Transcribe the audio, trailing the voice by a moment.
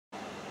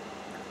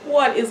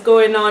What is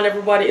going on,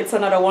 everybody? It's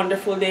another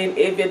wonderful day in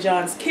Avia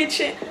John's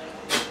kitchen.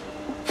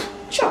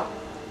 Chop.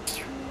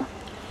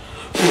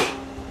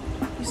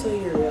 You saw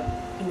your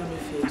in my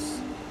face,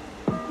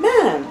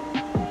 man.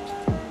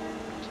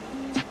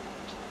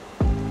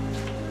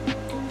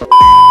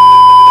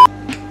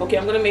 Okay,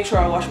 I'm gonna make sure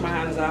I wash my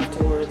hands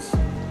afterwards.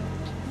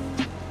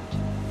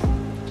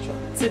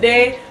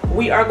 Today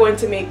we are going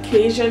to make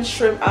Cajun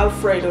shrimp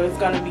alfredo. It's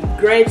gonna be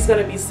great, it's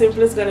gonna be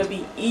simple, it's gonna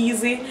be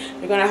easy.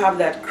 We're gonna have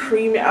that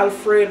creamy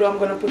alfredo. I'm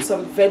gonna put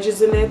some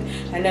veggies in it,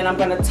 and then I'm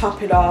gonna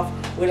top it off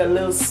with a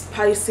little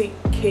spicy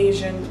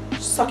Cajun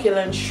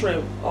succulent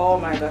shrimp. Oh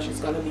my gosh,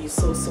 it's gonna be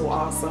so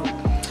awesome.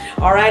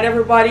 All right,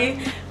 everybody,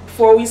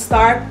 before we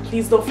start,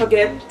 please don't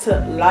forget to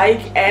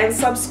like and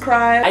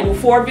subscribe. I do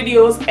 4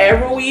 videos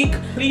every week.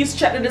 Please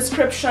check the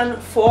description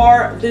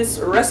for this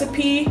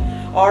recipe.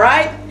 All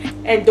right,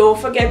 and don't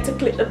forget to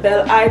click the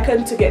bell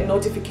icon to get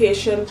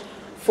notification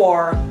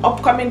for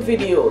upcoming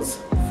videos.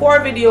 4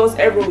 videos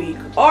every week.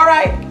 All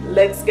right,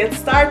 let's get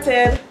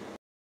started.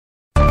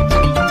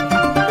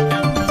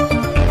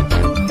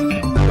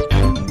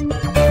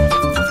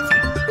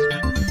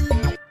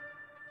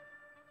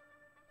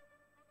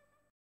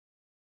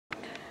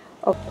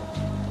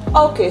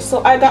 Okay,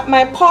 so I got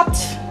my pot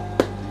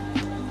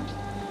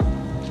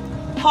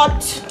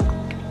hot.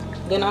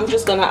 Then I'm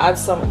just gonna add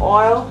some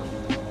oil.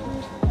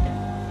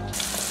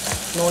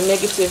 No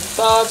negative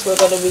thoughts, we're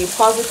gonna be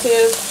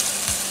positive.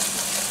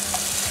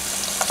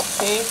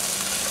 Okay,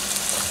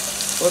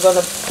 we're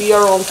gonna be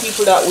around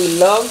people that we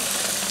love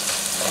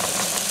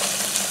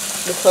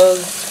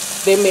because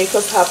they make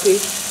us happy.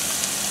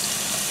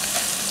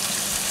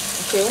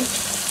 Okay,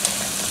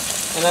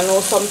 and I know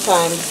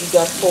sometimes you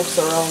got folks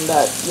around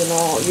that, you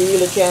know, you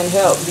really can't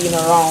help being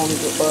around,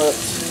 but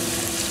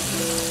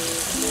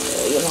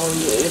you know,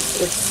 it's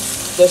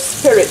the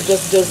spirit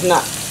just does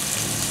not.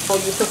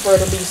 You prefer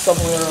to be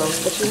somewhere else,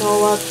 but you know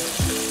what?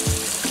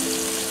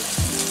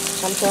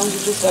 Sometimes you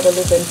just gotta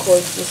live and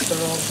coexist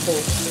around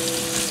folks,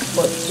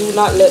 but do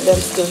not let them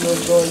steal your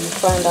joy. You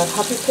find that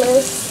happy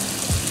place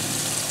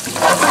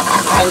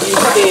and you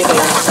stay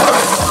there,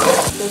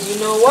 because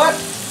you know what?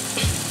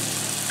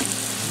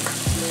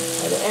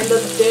 At the end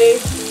of the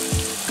day,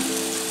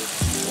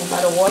 no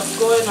matter what's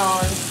going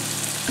on,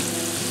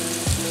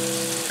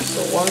 it's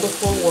a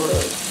wonderful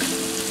world.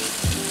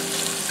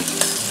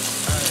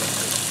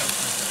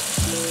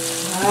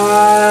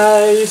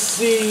 I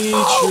see you.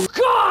 Oh,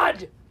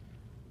 God!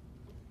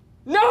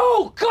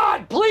 No!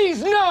 God,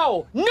 please,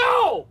 no!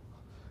 No!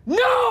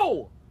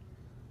 No!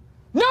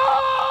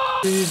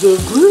 No! She's a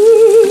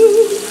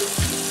green,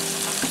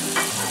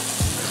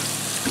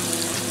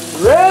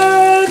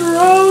 red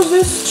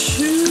roses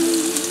too.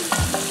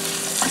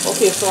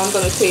 Okay, so I'm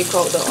gonna take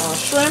out the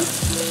shrimp.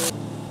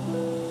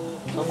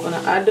 I'm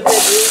gonna add the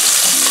veggies.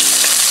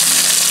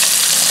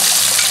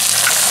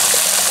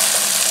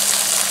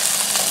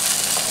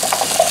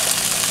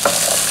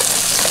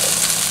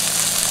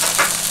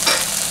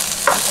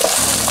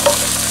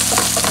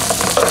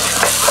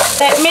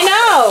 Let me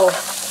know.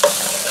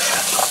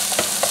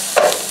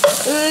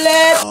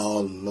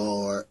 Oh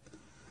Lord.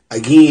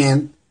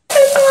 Again. Let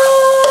me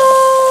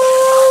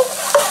know.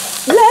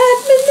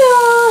 Let me know.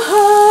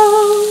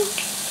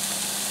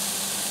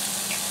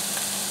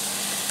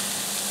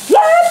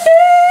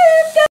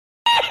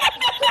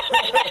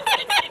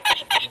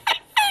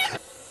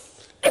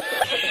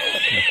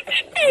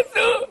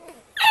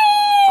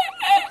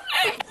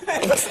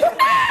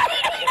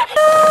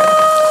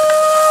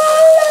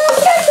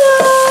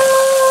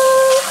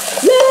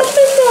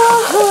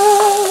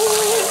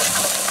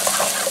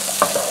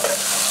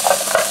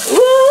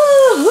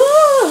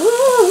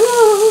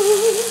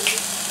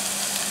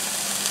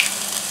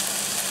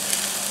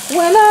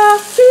 When I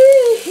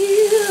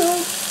feel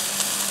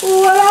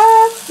what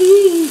I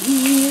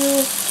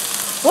feel,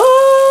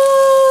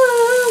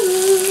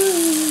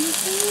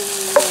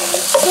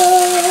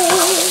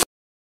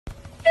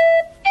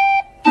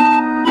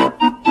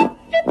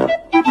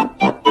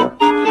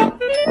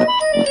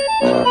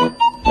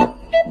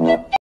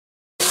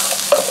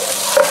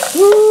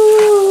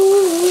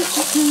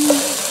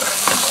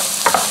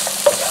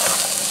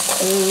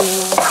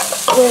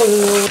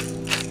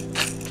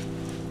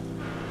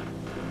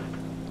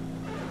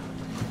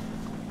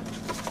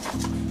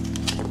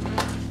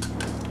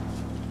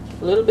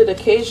 a little bit of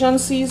Cajun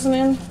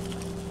seasoning.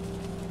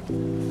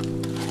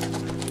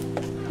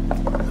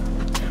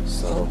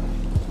 So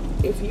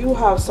if you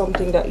have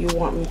something that you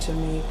want me to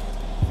make,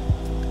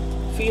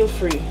 feel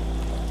free.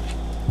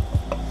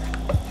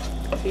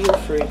 Feel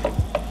free.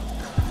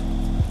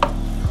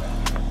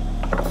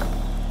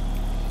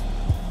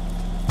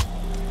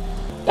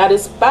 That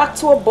is back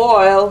to a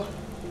boil.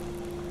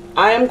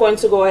 I am going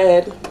to go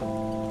ahead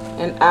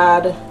and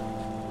add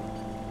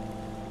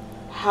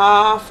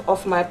half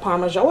of my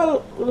Parmesan,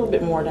 well, a little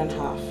bit more than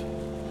half,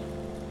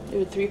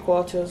 maybe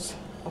 3/4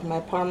 of my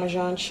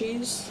Parmesan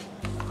cheese.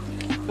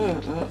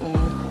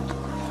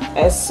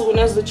 As soon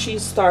as the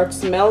cheese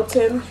starts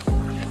melting,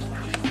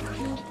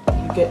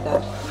 you get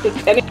that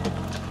thick.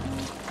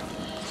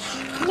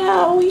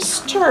 Now we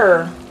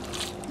stir.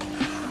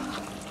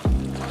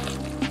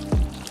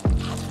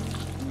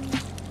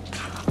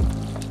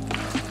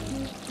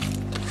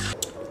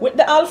 with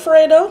the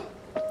Alfredo.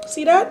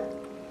 See that?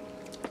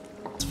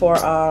 For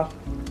let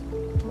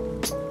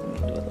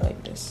me do it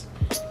like this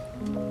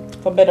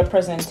for better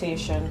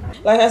presentation.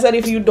 Like I said,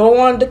 if you don't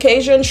want the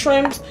Cajun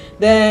shrimp,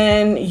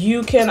 then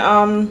you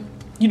can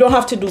you don't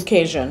have to do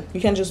Cajun.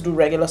 You can just do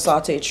regular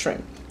sauteed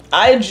shrimp.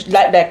 I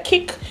like that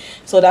kick,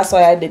 so that's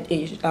why I did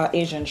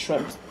Asian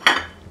shrimp.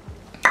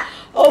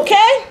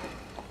 Okay,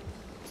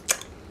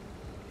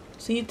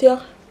 see it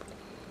here.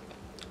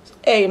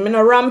 Hey, I'm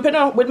not ramping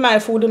up with my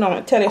food, you know.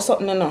 I tell you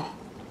something, you know.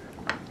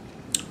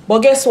 But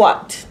guess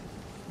what?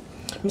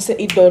 Me say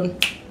it done.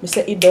 Me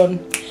say it done.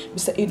 Me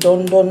say it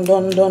done, done,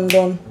 done, done,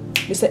 done.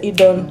 Me say it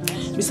done.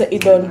 Me say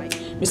it done.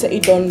 Me say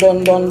it done,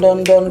 done, done,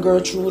 done, done.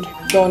 Gertrude,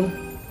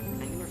 done,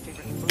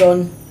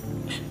 done,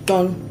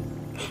 done,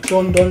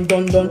 done, done,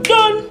 done, done,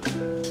 done.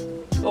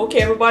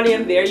 Okay, everybody,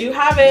 and there you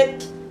have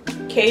it.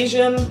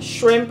 Cajun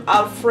shrimp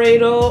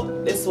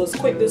Alfredo. This was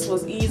quick. This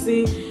was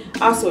easy.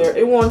 I swear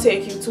it won't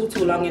take you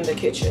too long in the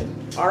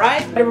kitchen. All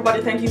right,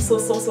 everybody, thank you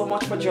so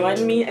much for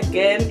joining me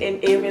again in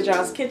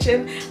Avaja's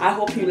kitchen. I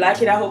hope you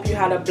like it. I hope you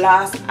had a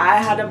blast. I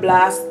had a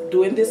blast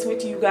doing this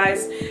with you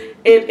guys.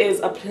 It is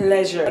a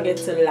pleasure. Don't forget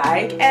to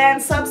like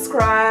and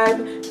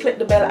subscribe. Click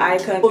the bell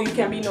icon so you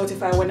can be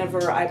notified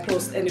whenever I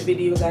post any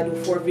videos. I do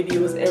 4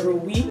 videos every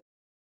week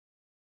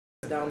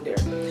down there,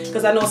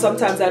 because I know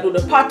sometimes I do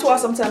the patois,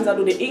 sometimes I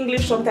do the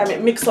English, sometimes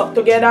it mix up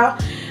together,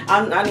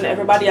 and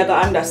everybody I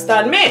gotta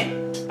understand me.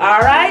 All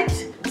right,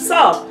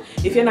 so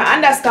if you don't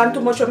understand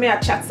too much of me I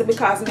chat,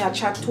 because me I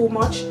chat too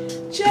much,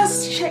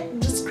 just check the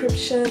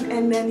description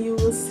and then you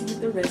will see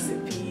the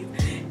recipes.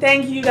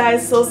 Thank you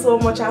guys so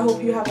much. I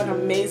hope you have an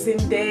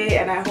amazing day,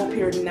 and I hope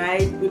your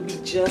night will be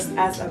just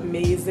as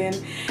amazing,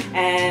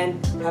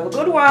 and have a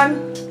good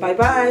one. Bye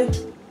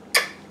bye.